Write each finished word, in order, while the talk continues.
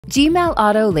Gmail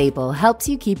Auto Label helps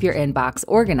you keep your inbox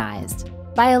organized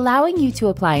by allowing you to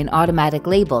apply an automatic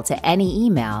label to any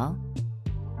email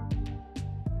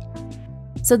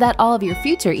so that all of your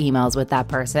future emails with that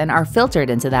person are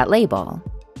filtered into that label.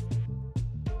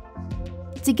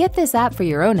 To get this app for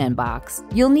your own inbox,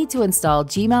 you'll need to install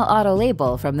Gmail Auto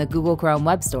Label from the Google Chrome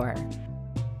Web Store.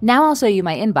 Now I'll show you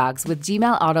my inbox with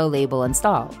Gmail Auto Label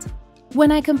installed. When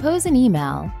I compose an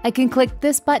email, I can click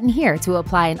this button here to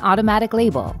apply an automatic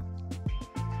label.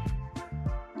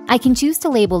 I can choose to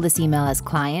label this email as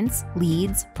clients,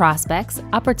 leads, prospects,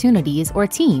 opportunities, or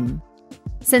team.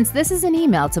 Since this is an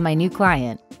email to my new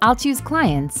client, I'll choose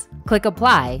clients, click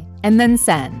apply, and then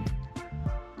send.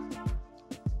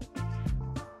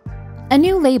 A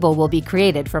new label will be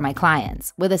created for my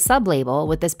clients with a sublabel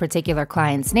with this particular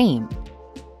client's name.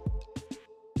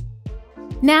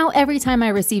 Now, every time I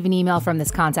receive an email from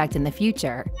this contact in the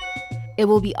future, it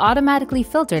will be automatically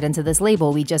filtered into this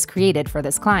label we just created for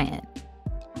this client.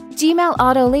 Gmail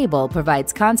Auto Label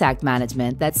provides contact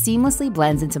management that seamlessly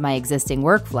blends into my existing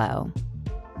workflow.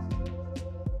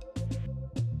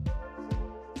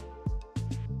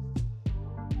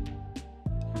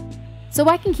 So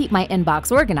I can keep my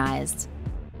inbox organized,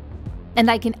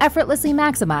 and I can effortlessly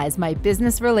maximize my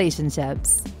business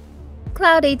relationships.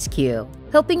 Cloud HQ,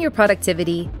 helping your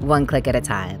productivity one click at a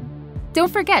time.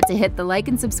 Don't forget to hit the like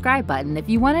and subscribe button if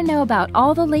you want to know about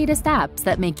all the latest apps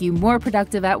that make you more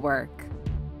productive at work.